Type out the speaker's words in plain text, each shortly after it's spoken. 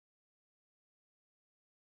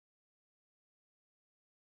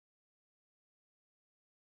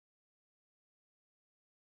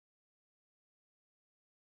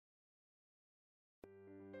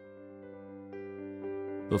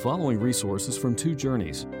The following resources from Two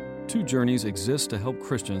Journeys. Two Journeys exists to help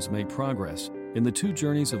Christians make progress in the two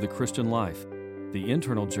journeys of the Christian life, the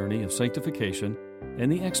internal journey of sanctification and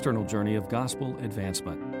the external journey of gospel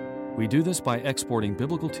advancement. We do this by exporting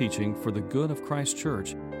biblical teaching for the good of Christ's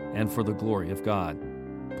church and for the glory of God.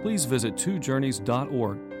 Please visit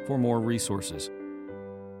twojourneys.org for more resources.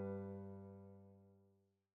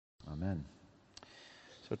 Amen.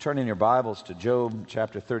 So turn in your Bibles to Job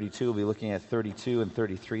chapter 32. We'll be looking at 32 and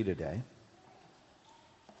 33 today.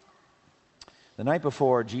 The night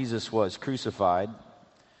before Jesus was crucified,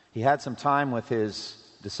 he had some time with his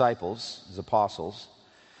disciples, his apostles,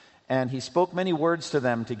 and he spoke many words to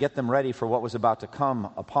them to get them ready for what was about to come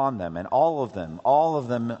upon them. And all of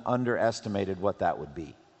them underestimated what that would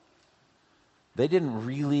be. They didn't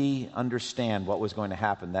really understand what was going to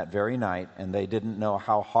happen that very night, and they didn't know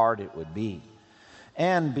how hard it would be.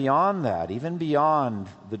 And beyond that, even beyond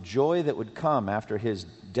the joy that would come after his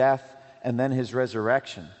death and then his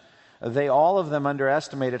resurrection, all of them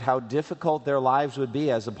underestimated how difficult their lives would be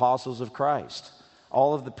as apostles of Christ.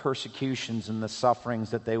 All of the persecutions and the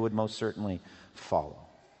sufferings that they would most certainly follow.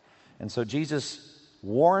 And so Jesus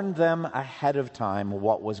warned them ahead of time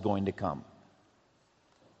what was going to come.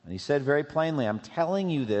 And he said very plainly, I'm telling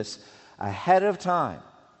you this ahead of time,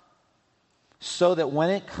 so that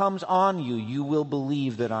when it comes on you, you will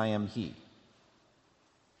believe that I am He.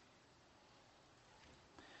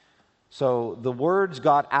 So the words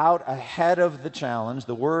got out ahead of the challenge.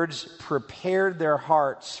 The words prepared their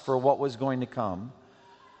hearts for what was going to come,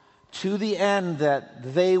 to the end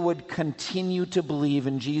that they would continue to believe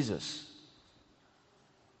in Jesus.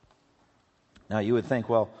 Now you would think,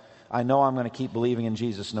 well, I know I'm going to keep believing in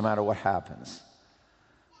Jesus no matter what happens.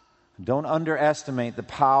 Don't underestimate the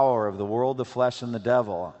power of the world, the flesh, and the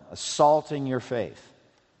devil assaulting your faith.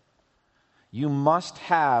 You must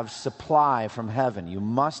have supply from heaven. You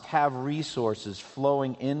must have resources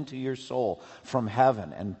flowing into your soul from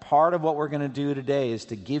heaven. And part of what we're going to do today is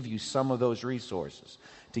to give you some of those resources,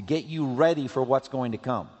 to get you ready for what's going to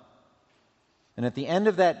come. And at the end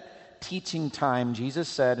of that teaching time, Jesus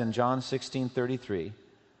said in John 16:33,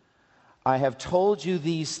 I have told you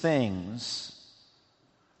these things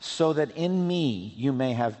so that in me you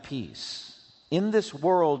may have peace. In this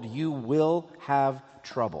world you will have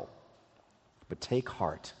trouble, but take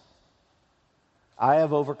heart. I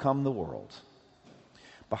have overcome the world.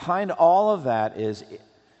 Behind all of that is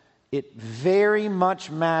it very much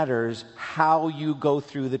matters how you go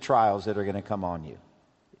through the trials that are going to come on you.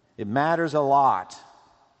 It matters a lot.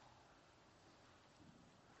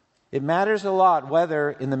 It matters a lot whether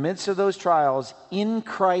in the midst of those trials, in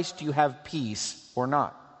Christ you have peace or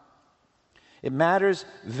not. It matters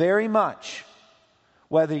very much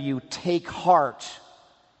whether you take heart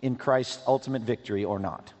in Christ's ultimate victory or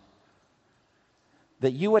not.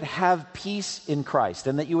 That you would have peace in Christ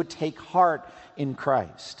and that you would take heart in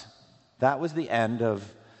Christ. That was the end of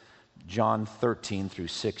John 13 through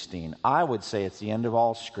 16. I would say it's the end of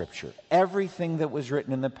all Scripture. Everything that was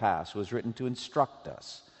written in the past was written to instruct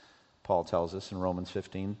us, Paul tells us in Romans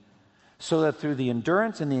 15, so that through the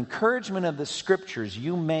endurance and the encouragement of the Scriptures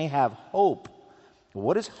you may have hope.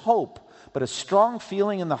 What is hope? But a strong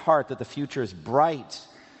feeling in the heart that the future is bright.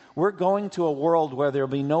 We're going to a world where there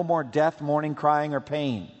will be no more death, mourning, crying, or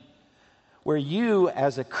pain. Where you,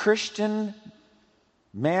 as a Christian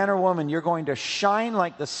man or woman, you're going to shine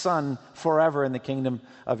like the sun forever in the kingdom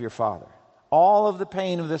of your Father. All of the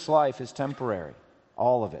pain of this life is temporary.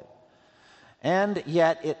 All of it. And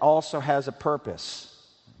yet it also has a purpose.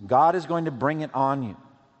 God is going to bring it on you.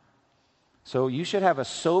 So you should have a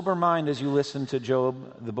sober mind as you listen to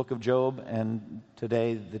Job, the book of Job, and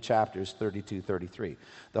today the chapters 32, 33.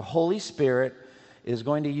 The Holy Spirit is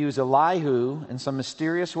going to use Elihu in some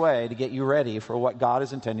mysterious way to get you ready for what God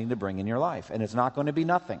is intending to bring in your life. And it's not going to be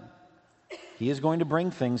nothing. He is going to bring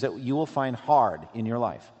things that you will find hard in your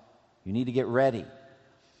life. You need to get ready.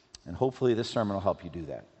 And hopefully this sermon will help you do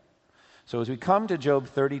that. So as we come to Job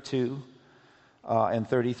 32 and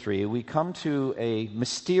 33, we come to a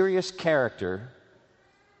mysterious character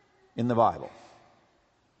in the Bible.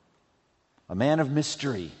 A man of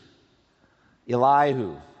mystery,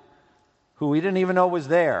 Elihu, who we didn't even know was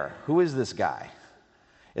there. Who is this guy?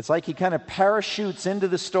 It's like he kind of parachutes into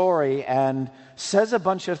the story and says a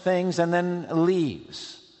bunch of things and then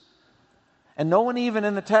leaves. And no one even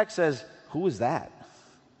in the text says, who is that?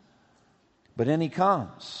 But in he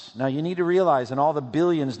comes. Now you need to realize in all the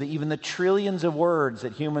billions, even the trillions of words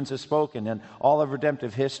that humans have spoken in all of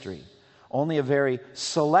redemptive history, only a very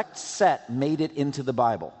select set made it into the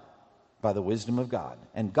Bible by the wisdom of God.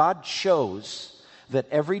 And God chose that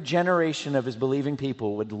every generation of his believing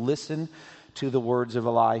people would listen to the words of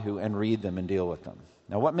Elihu and read them and deal with them.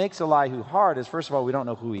 Now, what makes Elihu hard is, first of all, we don't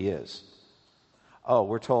know who he is. Oh,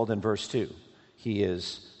 we're told in verse 2, he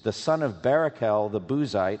is the son of Barachel, the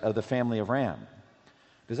Buzite of the family of Ram.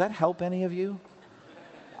 Does that help any of you?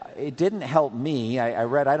 It didn't help me. I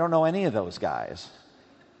read, I don't know any of those guys.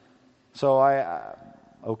 So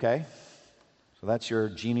okay. So that's your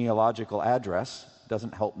genealogical address.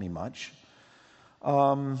 Doesn't help me much.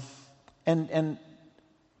 And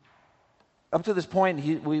up to this point,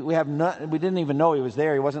 we didn't even know he was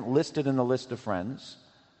there. He wasn't listed in the list of friends.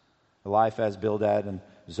 Eliphaz, Bildad, and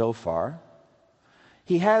Zophar.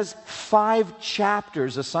 He has 5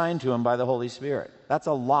 chapters assigned to him by the Holy Spirit. That's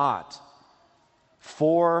a lot.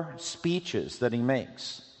 4 speeches that he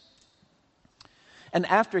makes. And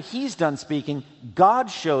after he's done speaking, God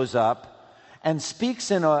shows up and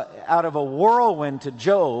speaks out of a whirlwind to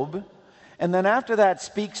Job. And then after that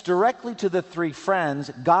speaks directly to the 3 friends.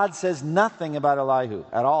 God says nothing about Elihu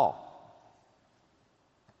at all.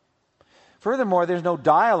 Furthermore, there's no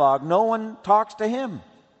dialogue. No one talks to him.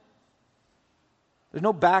 There's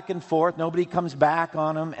no back and forth. Nobody comes back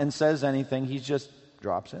on him and says anything. He just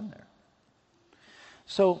drops in there.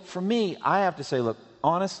 So for me, I have to say, look,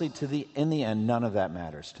 honestly, in the end, none of that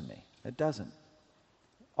matters to me. It doesn't.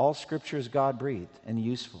 All Scripture is God-breathed and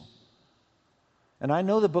useful. And I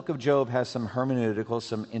know the book of Job has some hermeneutical,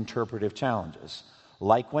 some interpretive challenges.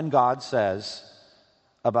 Like when God says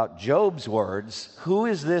about Job's words, who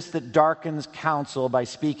is this that darkens counsel by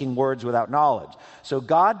speaking words without knowledge? So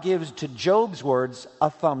God gives to Job's words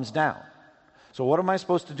a thumbs down. So what am I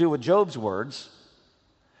supposed to do with Job's words?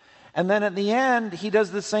 And then at the end, he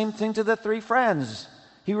does the same thing to the 3 friends.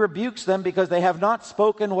 He rebukes them because they have not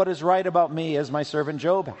spoken what is right about me as my servant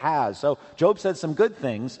Job has. So Job said some good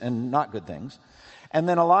things and not good things. And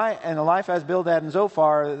then Eliphaz, Bildad, and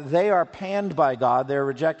Zophar, they are panned by God. They're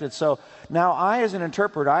rejected. So now I, as an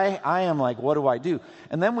interpreter, I am like, what do I do?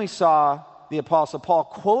 And then we saw the Apostle Paul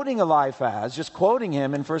quoting Eliphaz, just quoting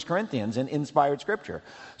him in 1 Corinthians in inspired Scripture.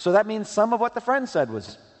 So that means some of what the friend said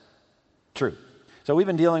was true. So we've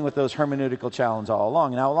been dealing with those hermeneutical challenges all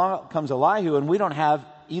along. Now along comes Elihu, and we don't have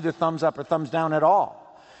either thumbs up or thumbs down at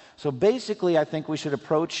all. So basically, I think we should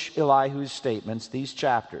approach Elihu's statements, these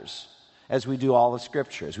chapters, as we do all of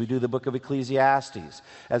Scripture, as we do the book of Ecclesiastes,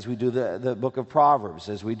 as we do the book of Proverbs,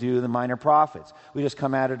 as we do the minor prophets. We just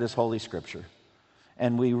come at it as Holy Scripture.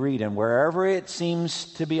 And we read, and wherever it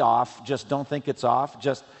seems to be off, just don't think it's off.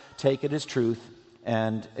 Just take it as truth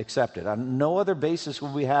and accept it. On no other basis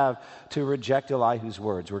will we have to reject Elihu's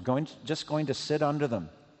words. We're just going to sit under them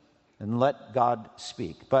and let God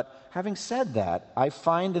speak. But having said that, I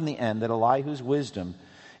find in the end that Elihu's wisdom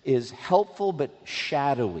is helpful but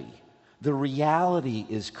shadowy. The reality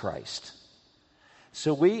is Christ.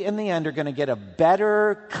 So we, in the end, are going to get a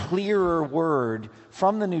better, clearer word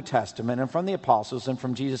from the New Testament and from the apostles and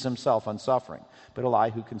from Jesus himself on suffering. But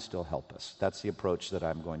Elihu can still help us. That's the approach that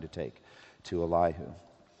I'm going to take to Elihu.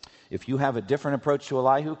 If you have a different approach to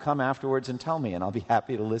Elihu, come afterwards and tell me, and I'll be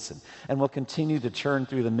happy to listen. And we'll continue to churn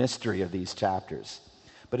through the mystery of these chapters.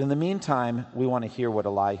 But in the meantime, we want to hear what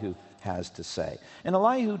Elihu has to say. And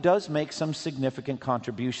Elihu does make some significant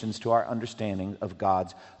contributions to our understanding of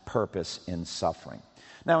God's purpose in suffering.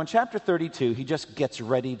 Now, in chapter 32, he just gets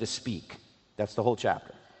ready to speak. That's the whole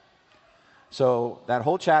chapter. So that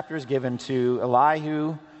whole chapter is given to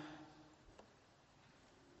Elihu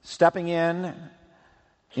stepping in,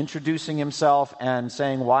 introducing himself, and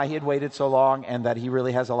saying why he had waited so long and that he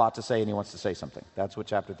really has a lot to say and he wants to say something. That's what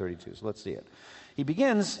chapter 32 is. So let's see it. He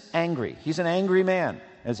begins angry. He's an angry man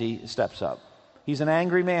as he steps up. He's an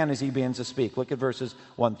angry man as he begins to speak. Look at verses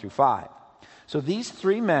 1 through 5. So these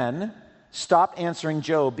 3 men stopped answering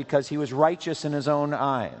Job because he was righteous in his own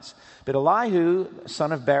eyes. But Elihu,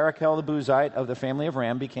 son of Barachel the Buzite of the family of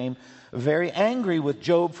Ram, became very angry with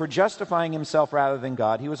Job for justifying himself rather than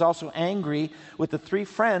God. He was also angry with the 3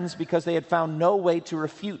 friends because they had found no way to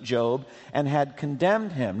refute Job and had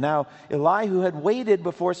condemned him. Now, Elihu had waited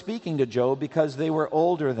before speaking to Job because they were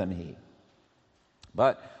older than he.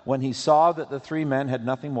 But when he saw that the 3 men had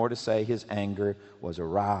nothing more to say, his anger was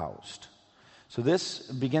aroused. So this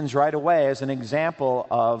begins right away as an example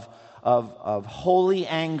of holy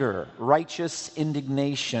anger, righteous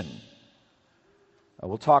indignation.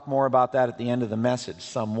 We'll talk more about that at the end of the message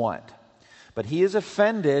somewhat. But he is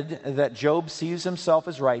offended that Job sees himself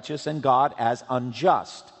as righteous and God as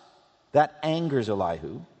unjust. That angers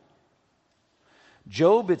Elihu.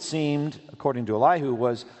 Job, it seemed, according to Elihu,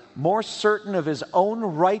 was more certain of his own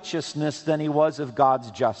righteousness than he was of God's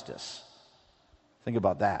justice. Think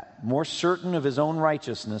about that. More certain of his own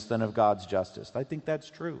righteousness than of God's justice. I think that's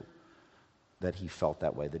true. that he felt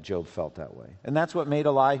that way, that Job felt that way. And that's what made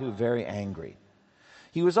Elihu very angry.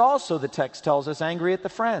 He was also, the text tells us, angry at the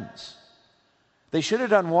friends. They should have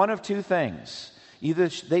done one of two things. Either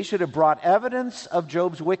they should have brought evidence of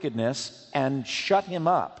Job's wickedness and shut him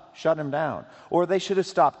up, shut him down, or they should have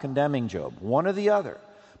stopped condemning Job, one or the other.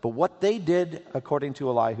 But what they did, according to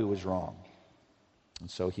Elihu, was wrong.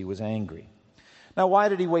 And so he was angry. Now, why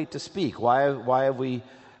did he wait to speak? Why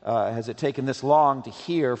has it taken this long to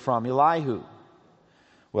hear from Elihu?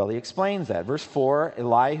 Well, he explains that. Verse 4,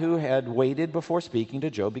 Elihu had waited before speaking to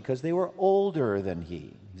Job because they were older than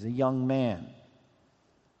he. He's a young man.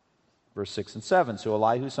 Verse 6 and 7, so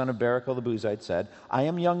Elihu, son of Barachel the Buzite, said, I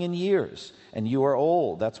am young in years, and you are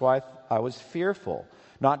old. That's why I was fearful,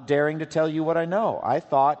 not daring to tell you what I know. I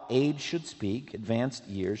thought age should speak, advanced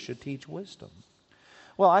years should teach wisdom.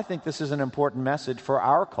 Well, I think this is an important message for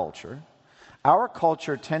our culture. Our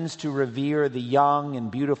culture tends to revere the young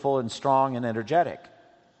and beautiful and strong and energetic.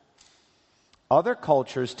 Other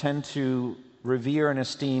cultures tend to revere and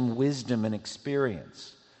esteem wisdom and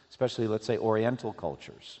experience, especially, let's say, Oriental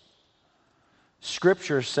cultures.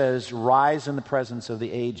 Scripture says, rise in the presence of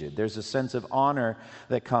the aged. There's a sense of honor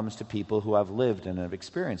that comes to people who have lived and have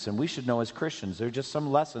experienced. And we should know as Christians, there are just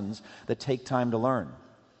some lessons that take time to learn.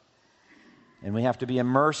 And we have to be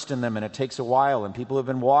immersed in them, and it takes a while. And people who have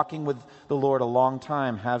been walking with the Lord a long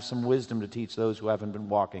time have some wisdom to teach those who haven't been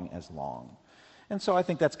walking as long. And so I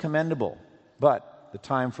think that's commendable. But the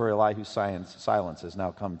time for Elihu's silence has now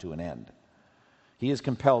come to an end. He is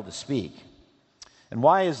compelled to speak. And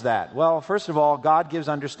why is that? Well, first of all, God gives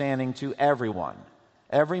understanding to everyone.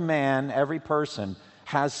 Every man, every person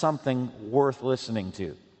has something worth listening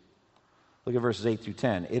to. Look at verses 8 through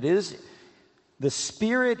 10. It is the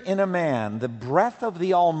spirit in a man, the breath of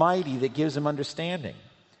the Almighty, that gives him understanding.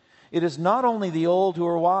 It is not only the old who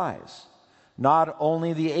are wise, not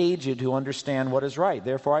only the aged who understand what is right.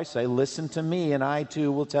 Therefore I say, listen to me, and I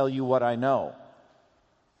too will tell you what I know.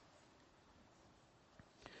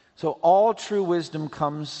 So all true wisdom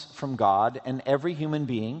comes from God, and every human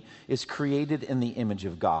being is created in the image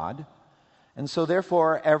of God. And so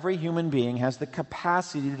therefore, every human being has the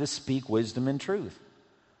capacity to speak wisdom and truth.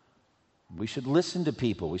 We should listen to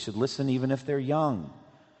people. We should listen even if they're young.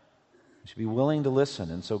 We should be willing to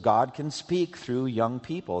listen. And so God can speak through young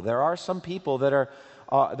people. There are some people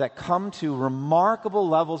that come to remarkable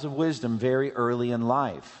levels of wisdom very early in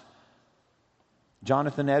life.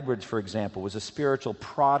 Jonathan Edwards, for example, was a spiritual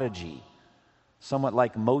prodigy, somewhat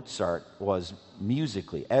like Mozart was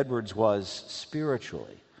musically. Edwards was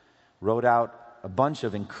spiritually. Wrote out a bunch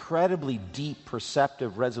of incredibly deep,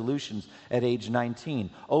 perceptive resolutions at age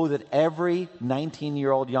 19. Oh, that every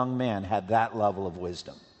 19-year-old young man had that level of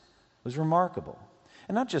wisdom. It was remarkable.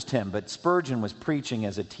 And not just him, but Spurgeon was preaching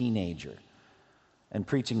as a teenager and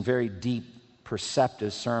preaching very deep,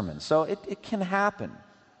 perceptive sermons. So it can happen.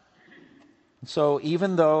 So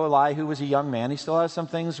even though Elihu was a young man, he still has some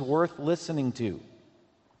things worth listening to.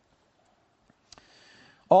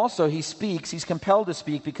 Also, he's compelled to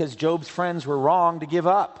speak because Job's friends were wrong to give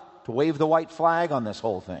up, to wave the white flag on this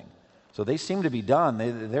whole thing. So they seem to be done.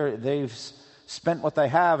 They've spent what they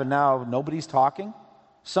have, and now nobody's talking.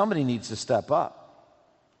 Somebody needs to step up.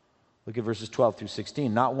 Look at verses 12 through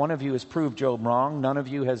 16. Not one of you has proved Job wrong. None of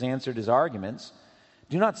you has answered his arguments.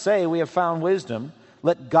 Do not say, we have found wisdom.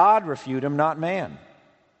 Let God refute him, not man.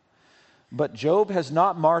 But Job has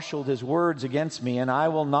not marshaled his words against me, and I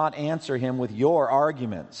will not answer him with your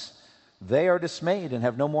arguments. They are dismayed and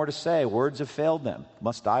have no more to say. Words have failed them.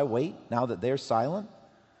 Must I wait now that they're silent?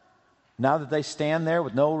 Now that they stand there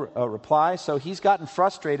with no reply? So he's gotten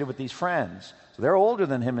frustrated with these friends. So they're older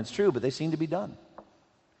than him, it's true, but they seem to be done.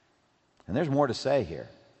 And there's more to say here.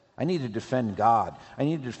 I need to defend God. I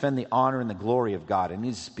need to defend the honor and the glory of God. I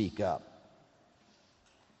need to speak up.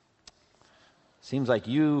 Seems like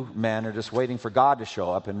you men are just waiting for God to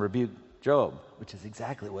show up and rebuke Job, which is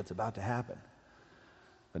exactly what's about to happen.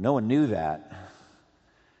 But no one knew that. And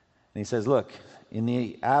he says, look, in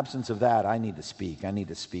the absence of that, I need to speak. I need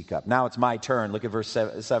to speak up. Now it's my turn. Look at verse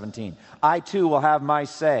 17. I too will have my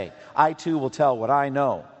say. I too will tell what I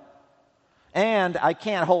know. And I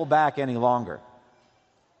can't hold back any longer.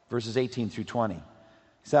 Verses 18 through 20. He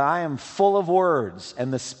said, I am full of words,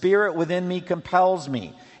 and the spirit within me compels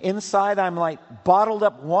me. Inside I'm like bottled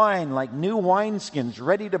up wine, like new wineskins,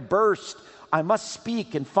 ready to burst. I must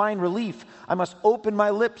speak and find relief. I must open my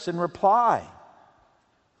lips and reply.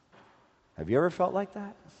 Have you ever felt like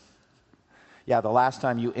that? Yeah, the last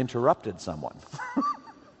time you interrupted someone.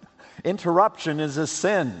 Interruption is a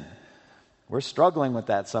sin. We're struggling with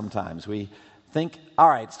that sometimes. We think, all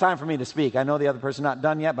right, it's time for me to speak. I know the other person's not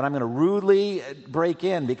done yet, but I'm going to rudely break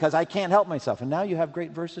in because I can't help myself. And now you have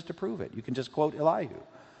great verses to prove it. You can just quote Elihu.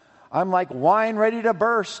 I'm like wine ready to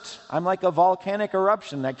burst. I'm like a volcanic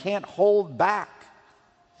eruption. I can't hold back.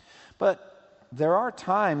 But there are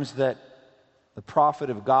times that the prophet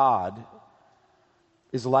of God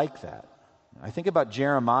is like that. I think about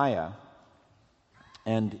Jeremiah,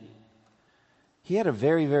 and he had a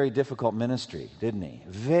very, very difficult ministry, didn't he?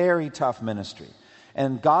 Very tough ministry.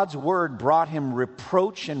 And God's word brought him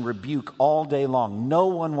reproach and rebuke all day long. No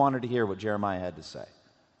one wanted to hear what Jeremiah had to say.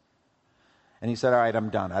 And he said, all right, I'm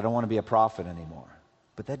done. I don't want to be a prophet anymore.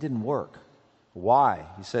 But that didn't work. Why?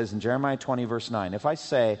 He says in Jeremiah 20, verse 9, if I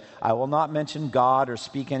say, I will not mention God or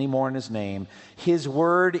speak any more in his name, his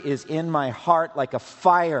word is in my heart like a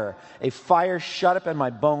fire shut up in my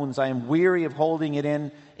bones. I am weary of holding it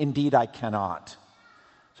in. Indeed, I cannot.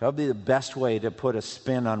 So that would be the best way to put a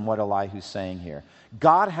spin on what Elihu's saying here.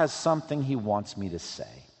 God has something he wants me to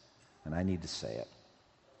say, and I need to say it.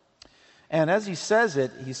 And as he says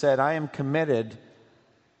it, he said, I am committed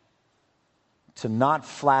to not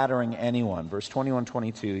flattering anyone. Verse 21,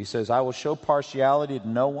 22, he says, I will show partiality to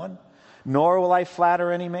no one, nor will I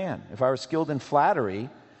flatter any man. If I were skilled in flattery,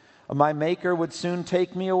 my Maker would soon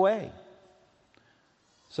take me away.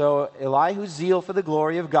 So Elihu's zeal for the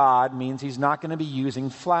glory of God means he's not going to be using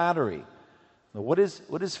flattery. Now, what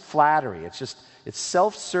is flattery? It's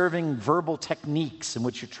self-serving verbal techniques in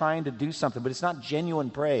which you're trying to do something, but it's not genuine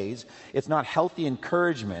praise. It's not healthy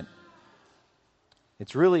encouragement.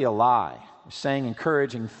 It's really a lie. You're saying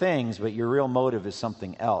encouraging things, but your real motive is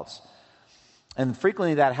something else. And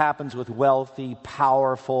frequently that happens with wealthy,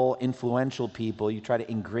 powerful, influential people. You try to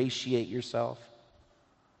ingratiate yourself.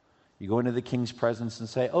 You go into the king's presence and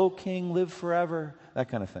say, oh, king, live forever, that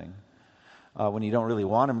kind of thing. When you don't really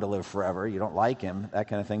want him to live forever, you don't like him, that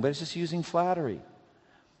kind of thing. But it's just using flattery.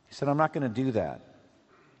 He said, I'm not going to do that.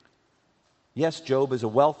 Yes, Job is a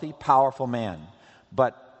wealthy, powerful man,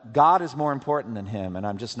 but God is more important than him, and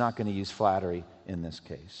I'm just not going to use flattery in this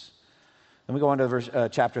case. Then we go on to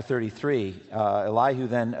chapter 33. Elihu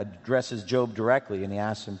then addresses Job directly, and he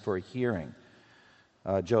asks him for a hearing.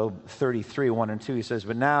 Job 33, 1 and 2, he says,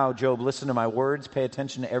 but now, Job, listen to my words, pay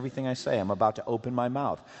attention to everything I say. I'm about to open my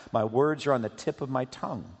mouth. My words are on the tip of my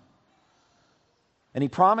tongue. And he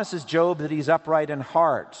promises Job that he's upright in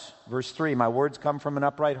heart. Verse 3, my words come from an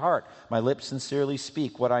upright heart. My lips sincerely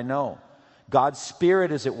speak what I know. God's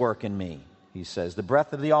Spirit is at work in me, he says. The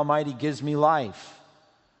breath of the Almighty gives me life.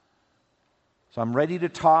 So I'm ready to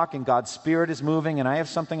talk, and God's Spirit is moving, and I have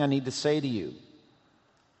something I need to say to you.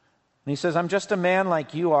 And he says, I'm just a man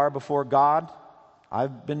like you are before God.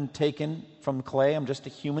 I've been taken from clay. I'm just a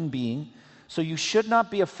human being. So you should not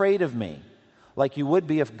be afraid of me like you would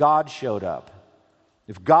be if God showed up.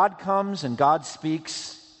 If God comes and God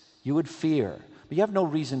speaks, you would fear. But you have no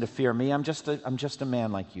reason to fear me. I'm just a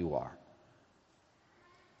man like you are.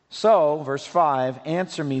 So, verse 5,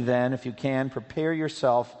 answer me then if you can. Prepare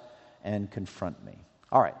yourself and confront me.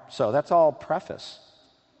 All right, so that's all preface.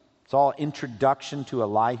 It's all introduction to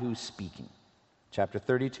Elihu speaking. Chapter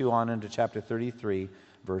 32 on into chapter 33,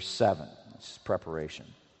 verse 7. This is preparation.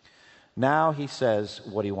 Now he says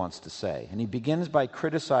what he wants to say. And he begins by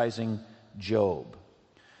criticizing Job.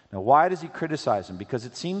 Now, why does he criticize him? Because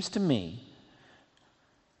it seems to me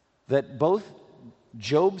that both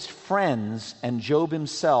Job's friends and Job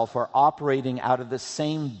himself are operating out of the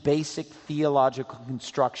same basic theological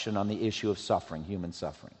construction on the issue of suffering, human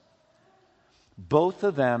suffering. Both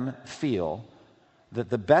of them feel that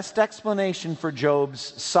the best explanation for Job's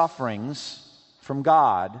sufferings from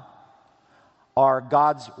God are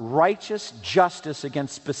God's righteous justice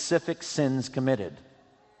against specific sins committed.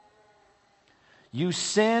 You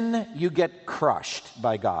sin, you get crushed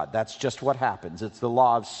by God. That's just what happens. It's the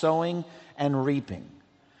law of sowing and reaping.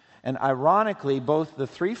 And ironically, both the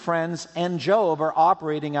three friends and Job are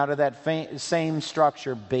operating out of that same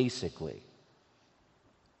structure basically.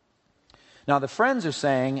 Now, the friends are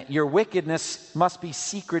saying, your wickedness must be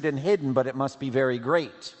secret and hidden, but it must be very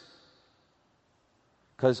great.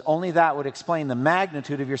 Because only that would explain the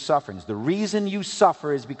magnitude of your sufferings. The reason you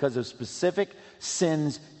suffer is because of specific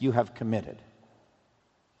sins you have committed.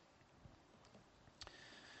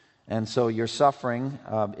 And so your suffering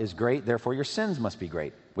is great, therefore your sins must be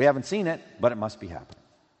great. We haven't seen it, but it must be happening.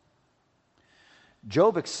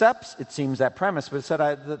 Job accepts, it seems, that premise, but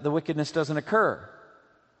said the wickedness doesn't occur.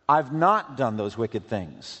 I've not done those wicked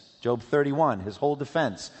things. Job 31, his whole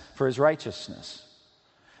defense for his righteousness.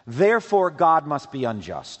 Therefore, God must be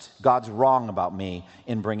unjust. God's wrong about me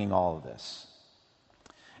in bringing all of this.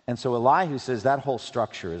 And so Elihu says that whole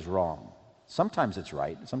structure is wrong. Sometimes it's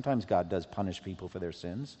right. Sometimes God does punish people for their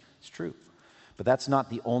sins. It's true. But that's not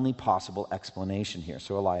the only possible explanation here.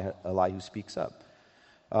 So Elihu speaks up.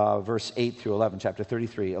 Verse 8 through 11, chapter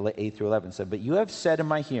 33, 8 through 11 said, "But you have said in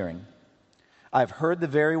my hearing, I have heard the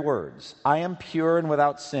very words. I am pure and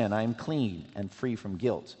without sin. I am clean and free from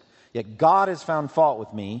guilt. Yet God has found fault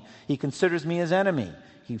with me. He considers me his enemy.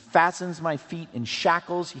 He fastens my feet in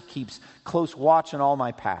shackles. He keeps close watch on all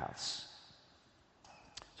my paths."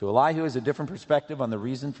 So Elihu has a different perspective on the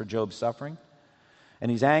reason for Job's suffering. And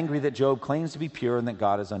he's angry that Job claims to be pure and that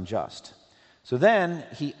God is unjust. So then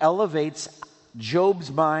he elevates Job's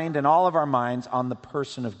mind and all of our minds on the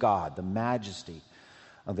person of God, the majesty,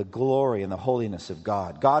 of the glory and the holiness of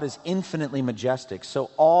God. God is infinitely majestic. So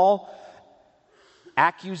all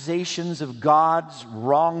accusations of God's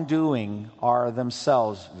wrongdoing are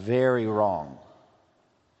themselves very wrong.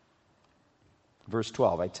 Verse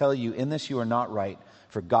 12, "I tell you, in this you are not right,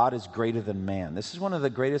 for God is greater than man." This is one of the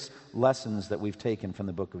greatest lessons that we've taken from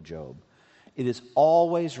the book of Job. It is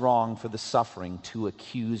always wrong for the suffering to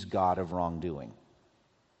accuse God of wrongdoing.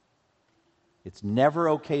 It's never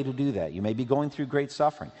okay to do that. You may be going through great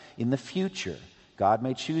suffering. In the future, God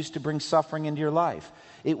may choose to bring suffering into your life.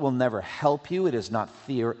 It will never help you. It is not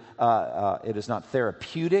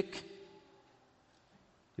therapeutic.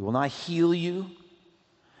 It will not heal you.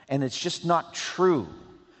 And it's just not true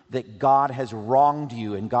that God has wronged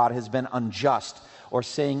you and God has been unjust or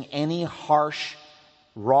saying any harsh,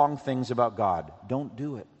 wrong things about God. Don't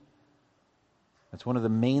do it. That's one of the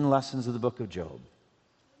main lessons of the book of Job.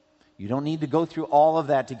 You don't need to go through all of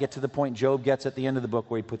that to get to the point Job gets at the end of the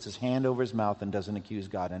book where he puts his hand over his mouth and doesn't accuse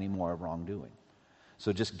God anymore of wrongdoing.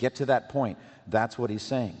 So just get to that point. That's what he's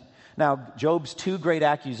saying. Now, Job's two great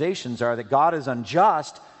accusations are that God is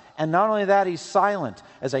unjust, and not only that, he's silent.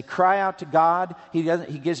 As I cry out to God, he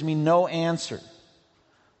gives me no answer.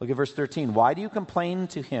 Look at verse 13. "Why do you complain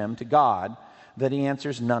to him, to God, that he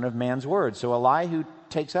answers none of man's words?" So Elihu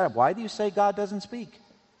takes that up. Why do you say God doesn't speak?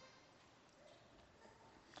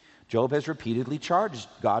 Job has repeatedly charged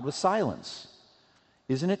God with silence.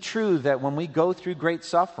 Isn't it true that when we go through great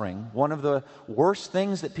suffering, one of the worst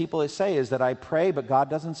things that people say is that I pray, but God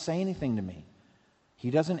doesn't say anything to me? He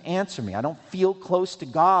doesn't answer me. I don't feel close to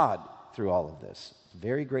God through all of this. It's a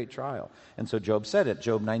very great trial. And so Job said it,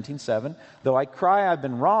 Job 19:7, "Though I cry I've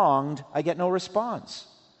been wronged, I get no response."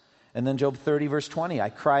 And then Job 30, verse 20, "I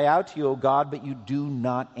cry out to you, O God, but you do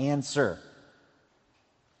not answer.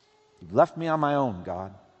 You've left me on my own,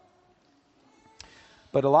 God."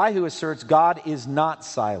 But Elihu asserts God is not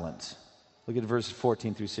silent. Look at verses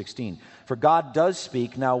 14 through 16. "For God does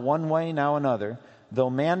speak, now one way, now another, though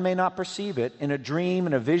man may not perceive it, in a dream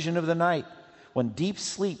and a vision of the night. When deep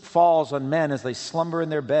sleep falls on men as they slumber in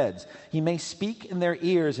their beds, he may speak in their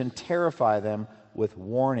ears and terrify them with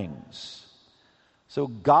warnings." So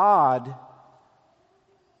God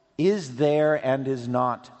is there and is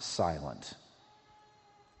not silent,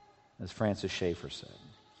 as Francis Schaeffer said.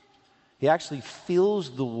 He actually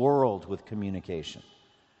fills the world with communication.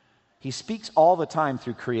 He speaks all the time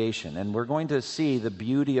through creation, and we're going to see the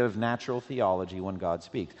beauty of natural theology when God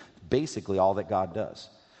speaks. Basically, all that God does.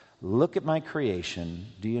 "Look at my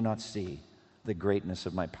creation. Do you not see the greatness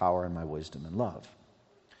of my power and my wisdom and love?"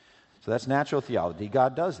 So that's natural theology.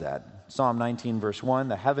 God does that. Psalm 19, verse 1,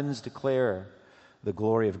 "The heavens declare the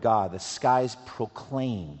glory of God. The skies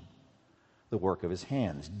proclaim the work of his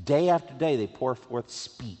hands. Day after day they pour forth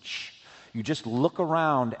speech." You just look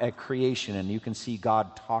around at creation and you can see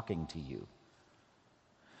God talking to you.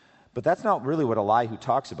 But that's not really what Elihu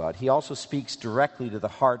talks about. He also speaks directly to the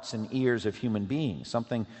hearts and ears of human beings.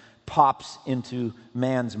 Something pops into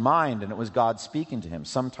man's mind and it was God speaking to him.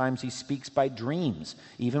 Sometimes he speaks by dreams,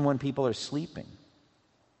 even when people are sleeping.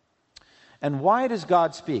 And why does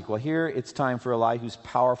God speak? Well, here it's time for Elihu's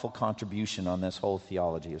powerful contribution on this whole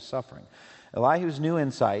theology of suffering. Elihu's new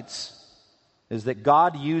insights is that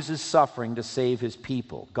God uses suffering to save his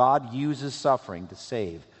people. God uses suffering to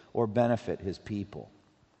save or benefit his people.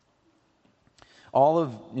 All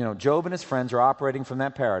of, Job and his friends are operating from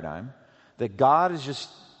that paradigm that God is just,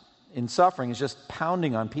 in suffering, is just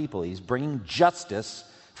pounding on people. He's bringing justice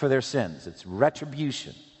for their sins. It's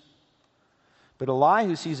retribution. But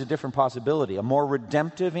Elihu sees a different possibility, a more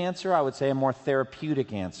redemptive answer, I would say a more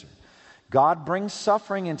therapeutic answer. God brings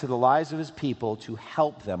suffering into the lives of his people to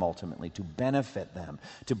help them ultimately, to benefit them,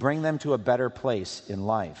 to bring them to a better place in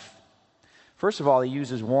life. First of all, he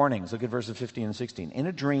uses warnings. Look at verses 15 and 16. "In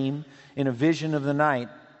a dream, in a vision of the night,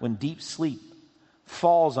 when deep sleep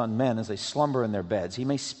falls on men as they slumber in their beds, he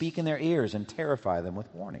may speak in their ears and terrify them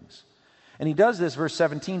with warnings." And he does this, verse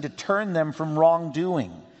 17, to turn them from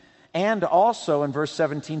wrongdoing And also in verse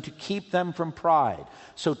 17, to keep them from pride.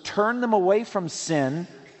 So turn them away from sin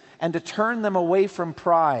and to turn them away from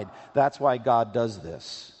pride. That's why God does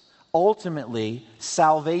this. Ultimately,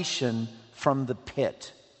 salvation from the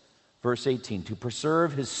pit. Verse 18, to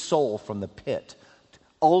preserve his soul from the pit.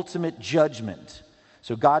 Ultimate judgment.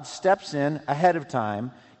 So God steps in ahead of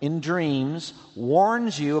time in dreams,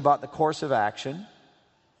 warns you about the course of action,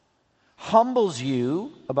 humbles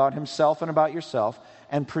you about himself and about yourself,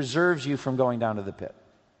 and preserves you from going down to the pit.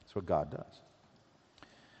 That's what God does.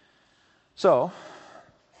 So,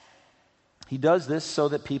 he does this so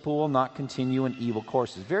that people will not continue in evil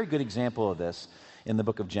courses. Very good example of this in the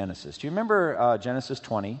book of Genesis. Do you remember Genesis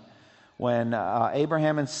 20? When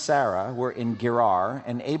Abraham and Sarah were in Gerar,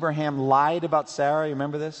 and Abraham lied about Sarah, you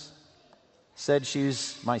remember this? Said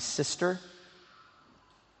she's my sister.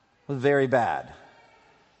 It was very bad.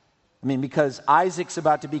 I mean, because Isaac's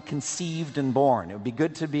about to be conceived and born. It'd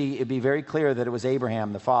be very clear that it was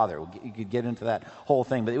Abraham, the father. You could get into that whole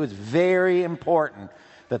thing, but it was very important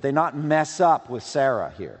that they not mess up with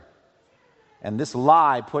Sarah here. And this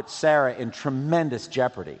lie put Sarah in tremendous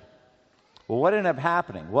jeopardy. Well, what ended up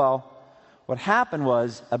happening? Well, what happened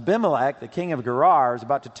was Abimelech, the king of Gerar, is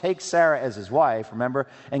about to take Sarah as his wife, remember?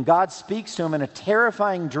 And God speaks to him in a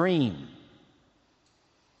terrifying dream.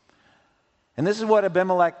 And this is what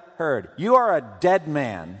Abimelech heard. You are a dead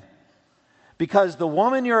man because the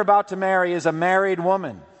woman you're about to marry is a married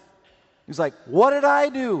woman. He's like, what did I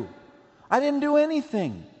do? I didn't do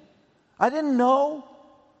anything. I didn't know.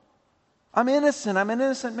 I'm innocent. I'm an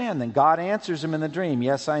innocent man. Then God answers him in the dream.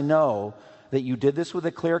 Yes, I know that you did this with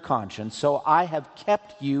a clear conscience, so I have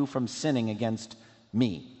kept you from sinning against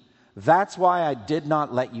me. That's why I did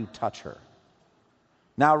not let you touch her.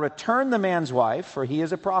 Now return the man's wife, for he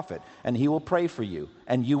is a prophet, and he will pray for you,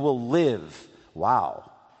 and you will live.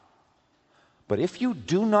 Wow. But if you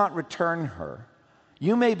do not return her,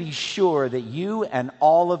 you may be sure that you and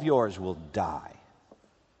all of yours will die.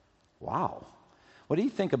 Wow. What do you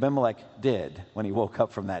think Abimelech did when he woke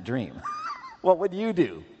up from that dream? What would you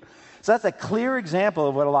do? So that's a clear example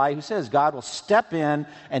of what Elihu says. God will step in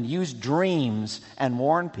and use dreams and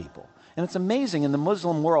warn people. And it's amazing in the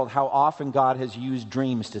Muslim world how often God has used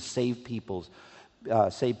dreams to save people's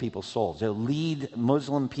souls. They'll lead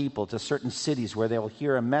Muslim people to certain cities where they'll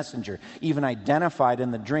hear a messenger, even identified in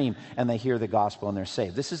the dream, and they hear the gospel and they're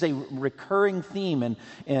saved. This is a recurring theme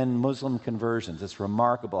in Muslim conversions. It's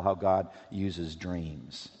remarkable how God uses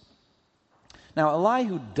dreams. Now,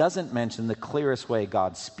 Elihu doesn't mention the clearest way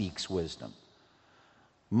God speaks wisdom.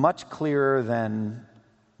 Much clearer than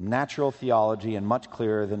natural theology and much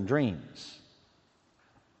clearer than dreams.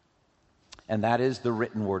 And that is the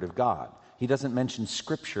written word of God. He doesn't mention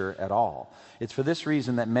Scripture at all. It's for this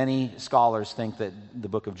reason that many scholars think that the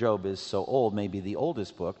book of Job is so old, maybe the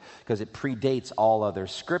oldest book, because it predates all other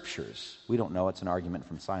Scriptures. We don't know. It's an argument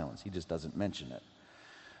from silence. He just doesn't mention it.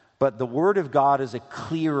 But the Word of God is a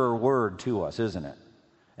clearer word to us, isn't it?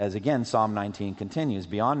 As again, Psalm 19 continues.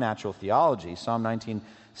 Beyond natural theology, Psalm 19,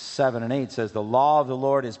 7 and 8 says, the law of the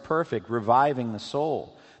Lord is perfect, reviving the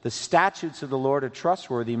soul. The statutes of the Lord are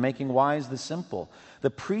trustworthy, making wise the simple.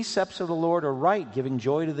 The precepts of the Lord are right, giving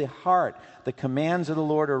joy to the heart. The commands of the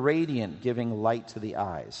Lord are radiant, giving light to the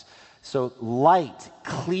eyes. So light,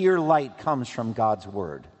 clear light comes from God's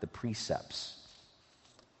Word, the precepts.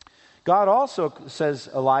 God also, says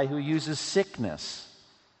Elihu, uses sickness.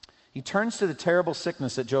 He turns to the terrible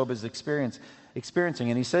sickness that Job is experiencing,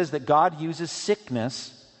 and he says that God uses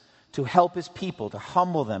sickness to help his people, to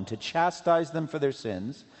humble them, to chastise them for their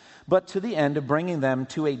sins, but to the end of bringing them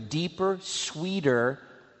to a deeper, sweeter,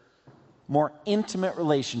 more intimate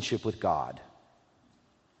relationship with God.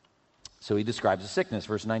 So he describes a sickness,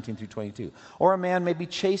 verse 19 through 22. Or a man may be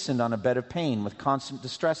chastened on a bed of pain with constant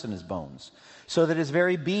distress in his bones, so that his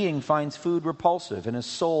very being finds food repulsive, and his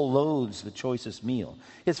soul loathes the choicest meal.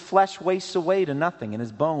 His flesh wastes away to nothing, and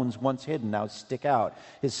his bones, once hidden, now stick out.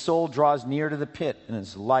 His soul draws near to the pit, and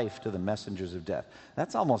his life to the messengers of death.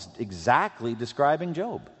 That's almost exactly describing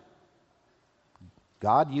Job.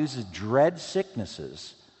 God uses dread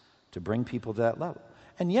sicknesses to bring people to that level.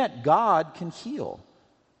 And yet God can heal,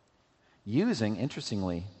 using,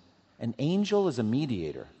 interestingly, an angel as a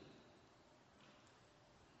mediator.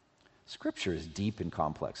 Scripture is deep and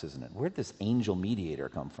complex, isn't it? Where did this angel mediator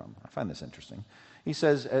come from? I find this interesting. He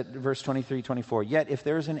says at verse 23, 24, yet if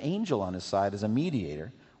there is an angel on his side as a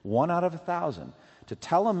mediator, 1 out of 1,000, to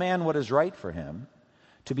tell a man what is right for him,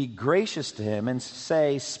 to be gracious to him and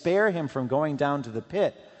say, spare him from going down to the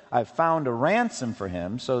pit. I've found a ransom for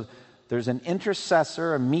him. So there's an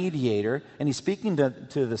intercessor, a mediator, and he's speaking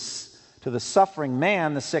to the suffering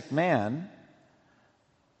man, the sick man.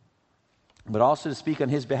 but also to speak on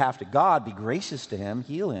his behalf to God, be gracious to him,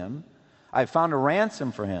 heal him. I've found a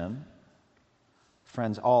ransom for him.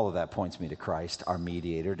 Friends, all of that points me to Christ, our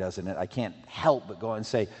mediator, doesn't it? I can't help but go and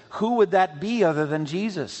say, who would that be other than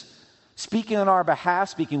Jesus? Speaking on our behalf,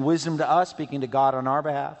 speaking wisdom to us, speaking to God on our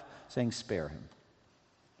behalf, saying, spare him.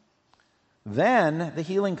 Then the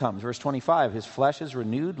healing comes. Verse 25, his flesh is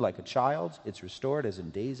renewed like a child's. It's restored as in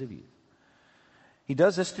days of youth. He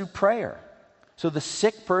does this through prayer. So the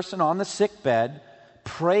sick person on the sick bed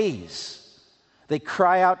prays. They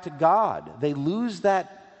cry out to God. They lose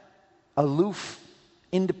that aloof,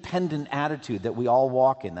 independent attitude that we all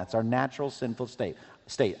walk in. That's our natural sinful state.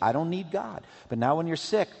 I don't need God. But now when you're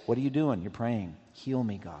sick, what are you doing? You're praying, heal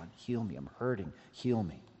me, God, heal me. I'm hurting, heal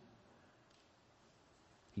me.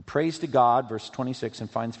 He prays to God, verse 26, and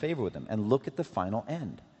finds favor with him. And look at the final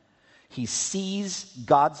end. He sees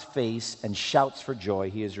God's face and shouts for joy.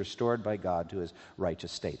 He is restored by God to his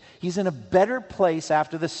righteous state. He's in a better place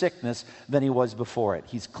after the sickness than he was before it.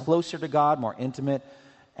 He's closer to God, more intimate,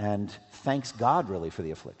 and thanks God really for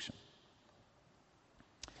the affliction.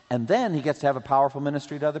 And then he gets to have a powerful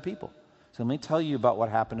ministry to other people. So let me tell you about what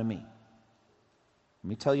happened to me. Let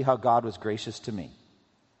me tell you how God was gracious to me.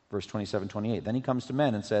 Verse 27, 28. Then he comes to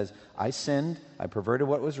men and says, I sinned, I perverted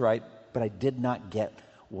what was right, but I did not get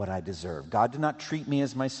what I deserved. God did not treat me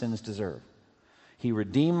as my sins deserve. He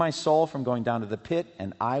redeemed my soul from going down to the pit,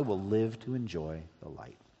 and I will live to enjoy the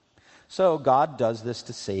light. So God does this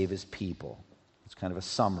to save his people. It's kind of a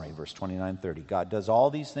summary, verse 29, 30. God does all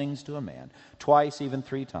these things to a man, twice, even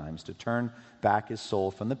 3 times, to turn back his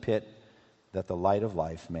soul from the pit, that the light of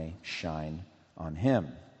life may shine on him.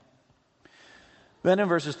 Then in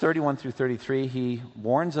verses 31 through 33, he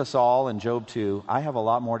warns us all in Job 2, I have a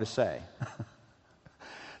lot more to say.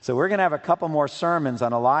 So we're going to have a couple more sermons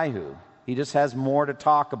on Elihu. He just has more to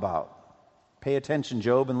talk about. Pay attention,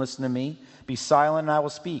 Job, and listen to me. Be silent, and I will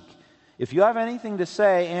speak. If you have anything to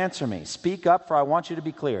say, answer me. Speak up, for I want you to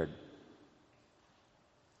be cleared.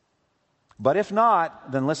 But if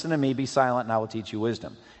not, then listen to me, be silent, and I will teach you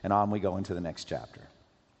wisdom. And on we go into the next chapter.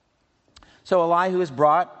 So Elihu has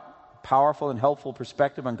brought powerful and helpful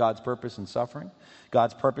perspective on God's purpose in suffering.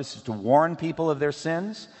 God's purpose is to warn people of their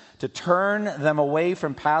sins, to turn them away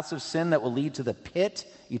from paths of sin that will lead to the pit,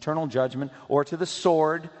 eternal judgment, or to the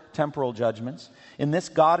sword, temporal judgments. In this,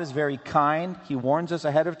 God is very kind. He warns us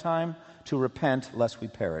ahead of time to repent lest we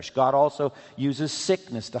perish. God also uses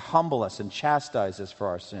sickness to humble us and chastise us for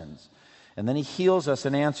our sins. And then he heals us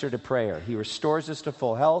in answer to prayer. He restores us to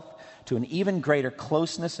full health, to an even greater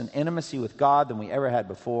closeness and intimacy with God than we ever had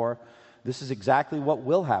before. This is exactly what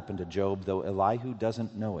will happen to Job, though Elihu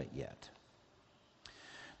doesn't know it yet.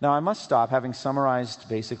 Now, I must stop, having summarized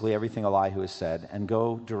basically everything Elihu has said, and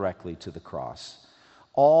go directly to the cross.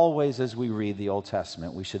 Always as we read the Old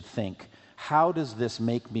Testament, we should think, how does this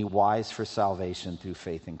make me wise for salvation through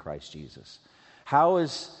faith in Christ Jesus? How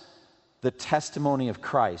is the testimony of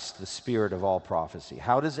Christ the spirit of all prophecy?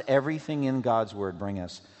 How does everything in God's word bring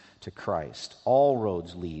us to Christ? All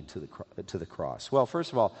roads lead to the cross. Well,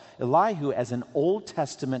 first of all, Elihu, as an Old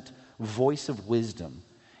Testament voice of wisdom,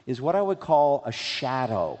 is what I would call a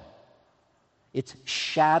shadow. It's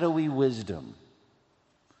shadowy wisdom.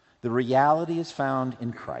 The reality is found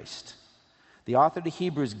in Christ. The author to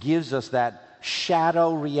Hebrews gives us that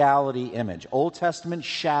shadow reality image. Old Testament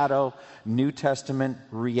shadow, New Testament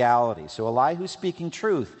reality. So Elihu's speaking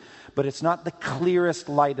truth, but it's not the clearest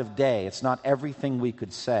light of day. It's not everything we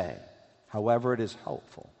could say. However, it is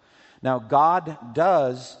helpful. Now, God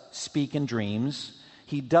does speak in dreams.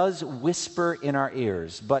 He does whisper in our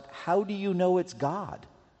ears. But how do you know it's God?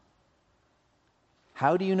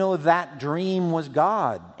 How do you know that dream was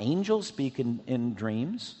God? Angels speak in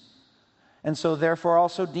dreams. And so therefore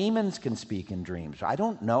also demons can speak in dreams. I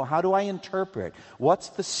don't know. How do I interpret? What's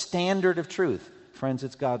the standard of truth? Friends,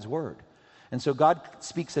 it's God's word. And so God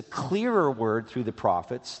speaks a clearer word through the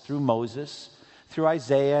prophets, through Moses, through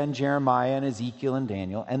Isaiah and Jeremiah and Ezekiel and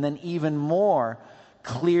Daniel. And then even more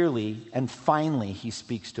clearly and finally, he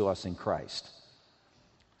speaks to us in Christ.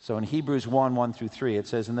 So in Hebrews 1 through 3, it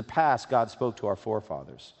says, in the past, God spoke to our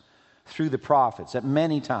forefathers through the prophets at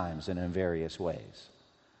many times and in various ways.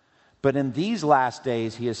 But in these last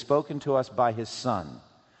days, he has spoken to us by his Son,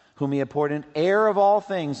 whom he appointed heir of all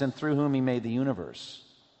things and through whom he made the universe.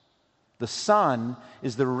 The Son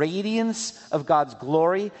is the radiance of God's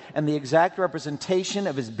glory and the exact representation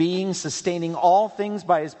of his being, sustaining all things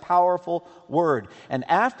by his powerful word. And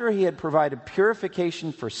after he had provided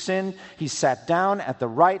purification for sin, he sat down at the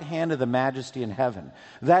right hand of the Majesty in heaven.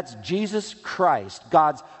 That's Jesus Christ,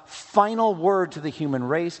 God's final word to the human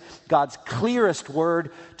race, God's clearest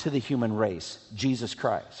word to the human race, Jesus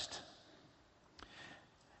Christ.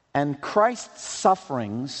 And Christ's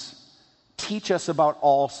sufferings teach us about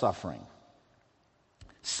all suffering.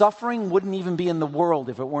 Suffering wouldn't even be in the world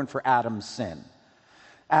if it weren't for Adam's sin.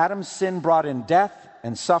 Adam's sin brought in death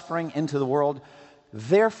and suffering into the world.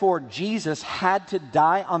 Therefore, Jesus had to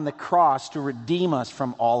die on the cross to redeem us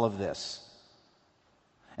from all of this.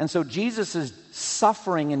 And so Jesus'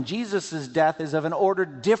 suffering and Jesus' death is of an order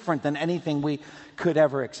different than anything we could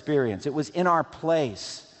ever experience. It was in our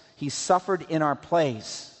place. He suffered in our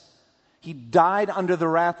place. He died under the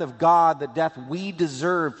wrath of God, the death we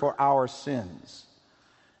deserve for our sins.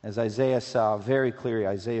 As Isaiah saw very clearly,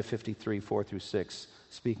 Isaiah 53, 4 through 6,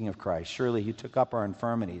 speaking of Christ, surely he took up our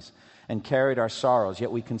infirmities and carried our sorrows,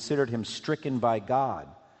 yet we considered him stricken by God,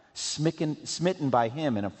 smitten by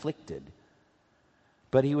him and afflicted.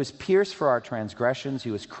 But he was pierced for our transgressions,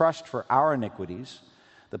 he was crushed for our iniquities.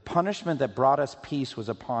 The punishment that brought us peace was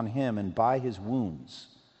upon him, and by his wounds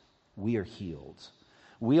we are healed.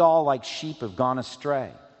 We all, like sheep, have gone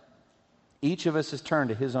astray. Each of us has turned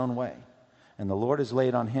to his own way, and the Lord has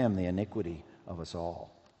laid on him the iniquity of us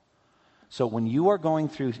all. So when you are going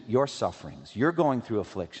through your sufferings, you're going through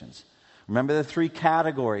afflictions, remember the three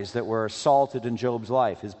categories that were assaulted in Job's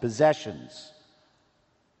life: his possessions,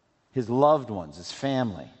 his loved ones, his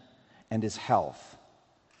family, and his health.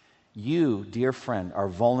 You, dear friend, are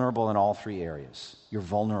vulnerable in all three areas. You're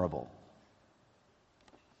vulnerable.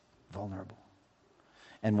 Vulnerable.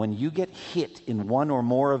 And when you get hit in one or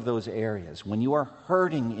more of those areas, when you are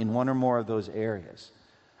hurting in one or more of those areas,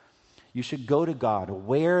 you should go to God,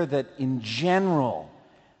 aware that in general,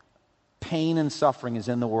 pain and suffering is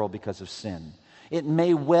in the world because of sin. It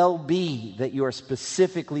may well be that you are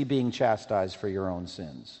specifically being chastised for your own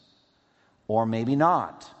sins. Or maybe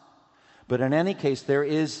not. But in any case, there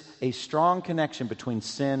is a strong connection between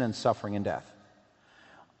sin and suffering and death.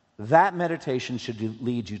 That meditation should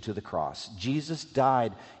lead you to the cross. Jesus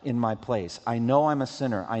died in my place. I know I'm a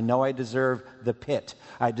sinner. I know I deserve the pit.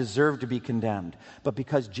 I deserve to be condemned. But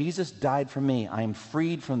because Jesus died for me, I am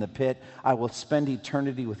freed from the pit. I will spend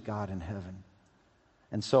eternity with God in heaven.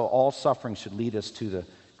 And so all suffering should lead us to the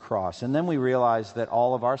cross. And then we realize that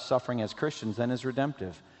all of our suffering as Christians then is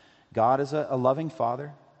redemptive. God is a loving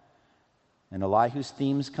Father. And Elihu's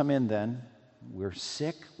themes come in then. We're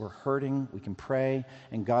sick, we're hurting, we can pray,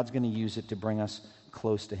 and God's going to use it to bring us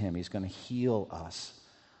close to him. He's going to heal us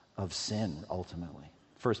of sin, ultimately.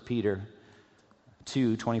 1 Peter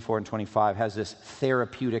 2, 24 and 25 has this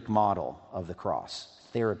therapeutic model of the cross.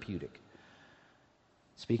 Therapeutic.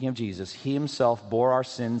 Speaking of Jesus, he himself bore our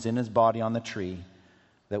sins in his body on the tree,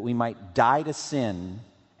 that we might die to sin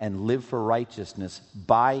and live for righteousness.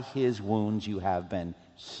 By his wounds you have been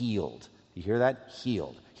healed. You hear that?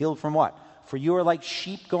 Healed. Healed from what? For you are like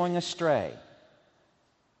sheep going astray.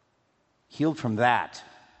 Healed from that,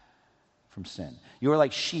 from sin. You are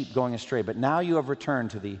like sheep going astray, but now you have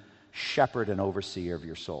returned to the shepherd and overseer of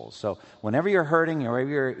your souls. So whenever you're hurting, or whenever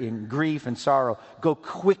you're in grief and sorrow, go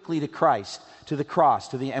quickly to Christ, to the cross,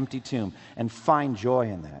 to the empty tomb, and find joy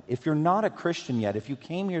in that. If you're not a Christian yet, if you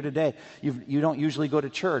came here today, you don't usually go to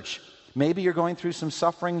church, maybe you're going through some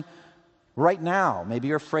suffering right now. Maybe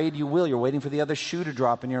you're afraid you will. You're waiting for the other shoe to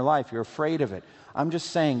drop in your life. You're afraid of it. I'm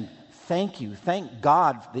just saying, thank you. Thank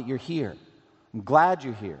God that you're here. I'm glad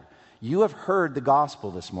you're here. You have heard the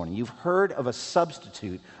gospel this morning. You've heard of a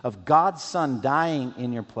substitute, of God's Son dying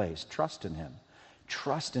in your place. Trust in him.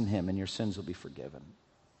 Trust in him, and your sins will be forgiven.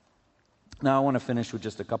 Now, I want to finish with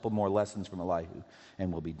just a couple more lessons from Elihu,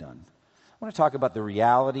 and we'll be done. I want to talk about the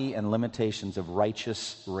reality and limitations of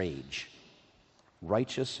righteous rage.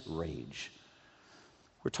 Righteous rage.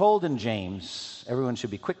 We're told in James, everyone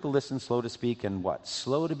should be quick to listen, slow to speak, and what?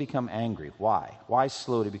 Slow to become angry. Why? Why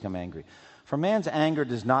slow to become angry? For man's anger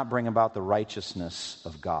does not bring about the righteousness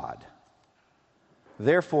of God.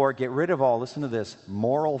 Therefore, get rid of all, listen to this,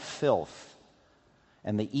 moral filth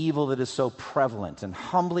and the evil that is so prevalent, and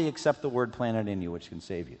humbly accept the word planted in you, which can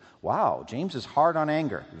save you. Wow, James is hard on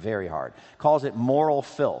anger, very hard. Calls it moral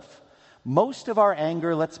filth. Most of our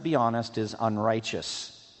anger, let's be honest, is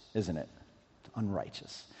unrighteous, isn't it?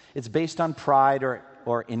 Unrighteous. It's based on pride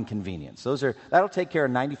or inconvenience. That'll take care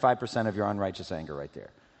of 95% of your unrighteous anger right there.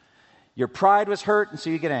 Your pride was hurt, and so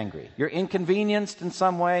you get angry. You're inconvenienced in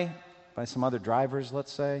some way, by some other drivers,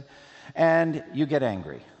 let's say, and you get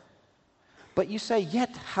angry. But you say,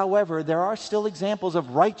 yet, however, there are still examples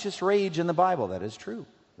of righteous rage in the Bible. That is true.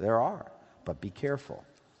 There are. But be careful.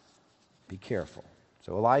 Be careful.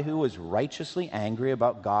 So Elihu was righteously angry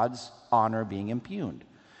about God's honor being impugned.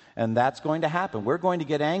 And that's going to happen. We're going to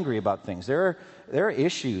get angry about things. There are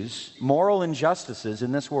issues, moral injustices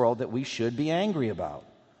in this world that we should be angry about.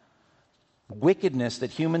 Wickedness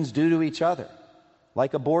that humans do to each other.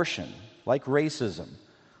 like abortion, like racism,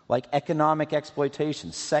 like economic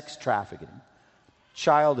exploitation, sex trafficking,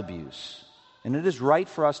 child abuse. And it is right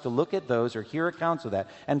for us to look at those or hear accounts of that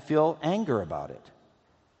and feel anger about it.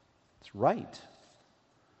 It's right.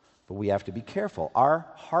 But we have to be careful. Our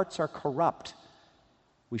hearts are corrupt.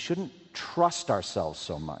 We shouldn't trust ourselves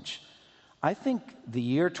so much. I think the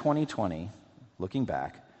year 2020, looking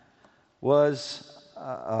back, was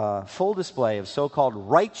a full display of so-called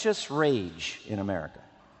righteous rage in America.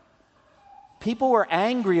 People were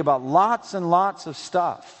angry about lots and lots of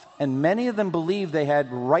stuff, and many of them believed they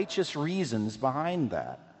had righteous reasons behind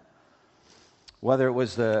that. Whether it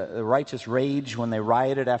was the righteous rage when they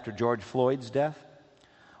rioted after George Floyd's death,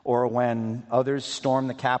 or when others stormed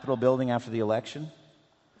the Capitol building after the election.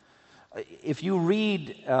 If you read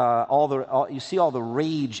you see all the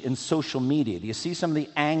rage in social media. Do you see some of the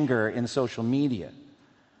anger in social media?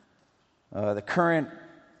 The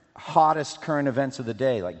hottest current events of the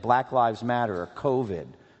day, like Black Lives Matter or COVID,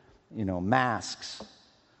 masks,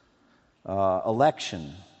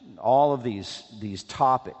 election, all of these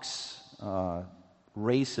topics,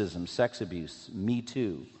 racism, sex abuse, Me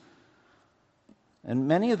Too. And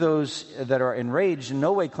many of those that are enraged in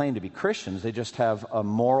no way claim to be Christians. They just have a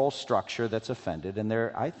moral structure that's offended. And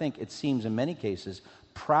they're, I think it seems in many cases,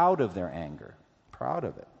 proud of their anger. Proud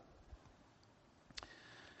of it.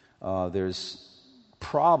 There's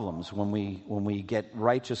problems when we get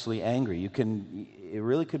righteously angry. It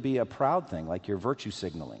really could be a proud thing, like you're virtue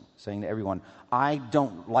signaling, saying to everyone, I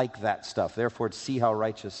don't like that stuff, therefore see how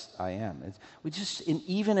righteous I am.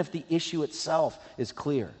 Even if the issue itself is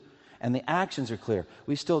clear, and the actions are clear,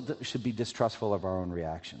 we still should be distrustful of our own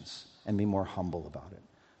reactions and be more humble about it.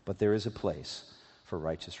 But there is a place for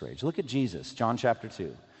righteous rage. Look at Jesus, John chapter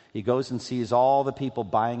 2. He goes and sees all the people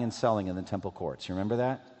buying and selling in the temple courts. You remember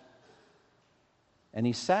that? And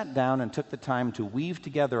he sat down and took the time to weave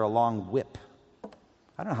together a long whip.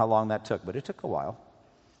 I don't know how long that took, but it took a while.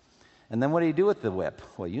 And then what did he do with the whip?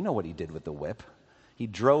 Well, you know what he did with the whip. He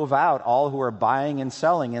drove out all who were buying and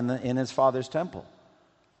selling in his Father's temple.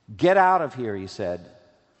 Get out of here, he said.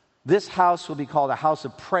 This house will be called a house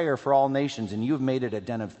of prayer for all nations, and you've made it a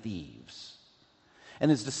den of thieves.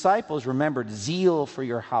 And his disciples remembered, zeal for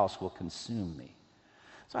your house will consume me.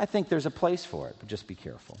 So I think there's a place for it, but just be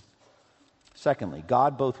careful. Secondly,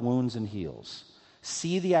 God both wounds and heals.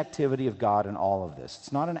 See the activity of God in all of this.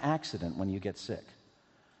 It's not an accident when you get sick.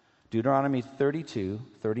 Deuteronomy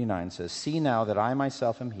 32:39 says, see now that I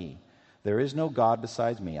myself am he. There is no God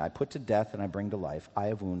besides me. I put to death and I bring to life. I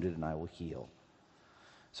have wounded and I will heal.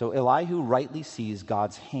 So Elihu rightly sees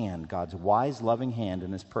God's hand, God's wise, loving hand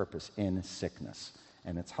in his purpose in sickness.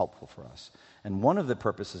 And it's helpful for us. And one of the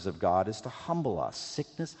purposes of God is to humble us.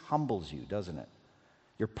 Sickness humbles you, doesn't it?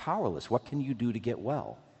 You're powerless. What can you do to get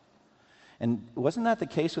well? And wasn't that the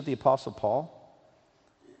case with the Apostle Paul?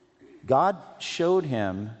 God showed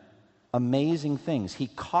him amazing things. He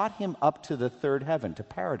caught him up to the third heaven, to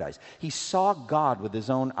paradise. He saw God with his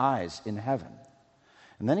own eyes in heaven.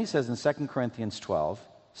 And then he says in 2 Corinthians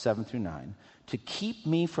 12:7-9, to keep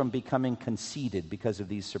me from becoming conceited because of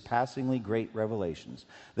these surpassingly great revelations,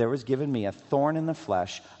 there was given me a thorn in the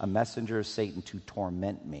flesh, a messenger of Satan to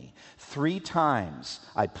torment me. 3 times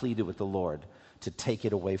I pleaded with the Lord to take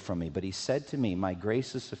it away from me. But he said to me, my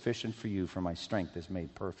grace is sufficient for you, for my strength is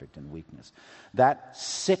made perfect in weakness. That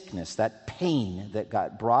sickness, that pain that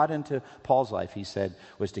got brought into Paul's life, he said,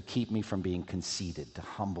 was to keep me from being conceited, to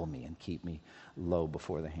humble me and keep me low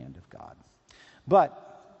before the hand of God. But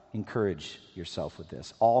encourage yourself with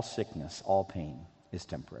this. All sickness, all pain is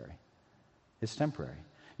temporary. It's temporary.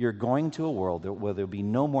 You're going to a world where there'll be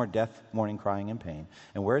no more death, mourning, crying, and pain.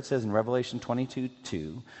 And where it says in Revelation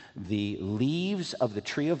 22:2, the leaves of the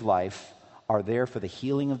tree of life are there for the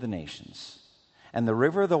healing of the nations. And the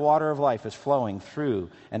river of the water of life is flowing through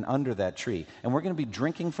and under that tree. And we're going to be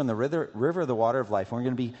drinking from the river of the water of life. And we're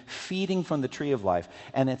going to be feeding from the tree of life.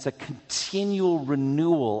 And it's a continual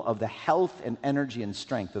renewal of the health and energy and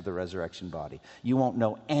strength of the resurrection body. You won't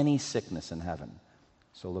know any sickness in heaven.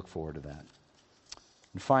 So look forward to that.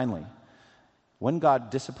 And finally, when God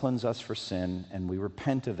disciplines us for sin and we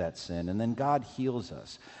repent of that sin and then God heals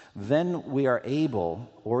us, then we are able,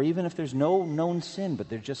 or even if there's no known sin, but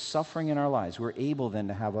there's just suffering in our lives, we're able then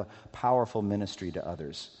to have a powerful ministry to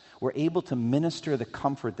others. We're able to minister the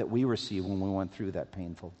comfort that we received when we went through that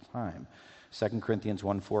painful time. 2 Corinthians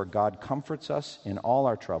 1:4, God comforts us in all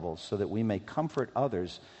our troubles so that we may comfort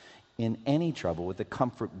others in any trouble with the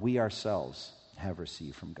comfort we ourselves have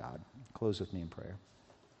received from God. Close with me in prayer.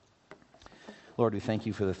 Lord, we thank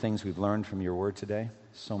you for the things we've learned from your word today.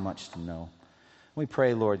 So much to know. We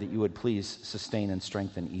pray, Lord, that you would please sustain and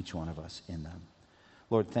strengthen each one of us in them.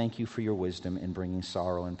 Lord, thank you for your wisdom in bringing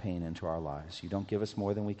sorrow and pain into our lives. You don't give us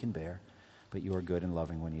more than we can bear, but you are good and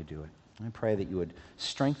loving when you do it. I pray that you would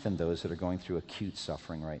strengthen those that are going through acute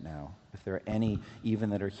suffering right now. If there are any, even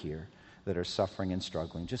that are here, that are suffering and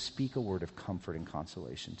struggling, just speak a word of comfort and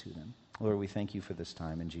consolation to them. Lord, we thank you for this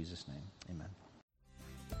time. In Jesus' name, amen.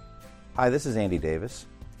 Hi, this is Andy Davis.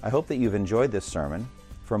 I hope that you've enjoyed this sermon.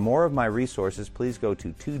 For more of my resources, please go to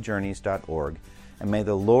twojourneys.org, and may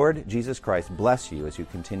the Lord Jesus Christ bless you as you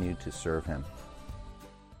continue to serve him.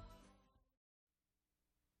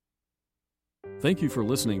 Thank you for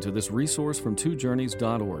listening to this resource from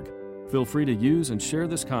twojourneys.org. Feel free to use and share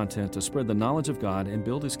this content to spread the knowledge of God and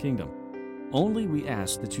build his kingdom. Only we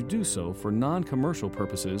ask that you do so for non-commercial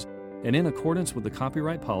purposes and in accordance with the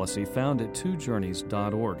copyright policy found at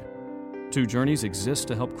twojourneys.org. Two Journeys exists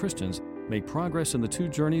to help Christians make progress in the two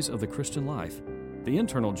journeys of the Christian life, the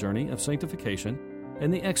internal journey of sanctification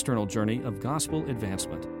and the external journey of gospel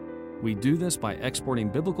advancement. We do this by exporting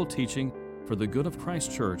biblical teaching for the good of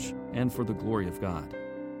Christ's church and for the glory of God.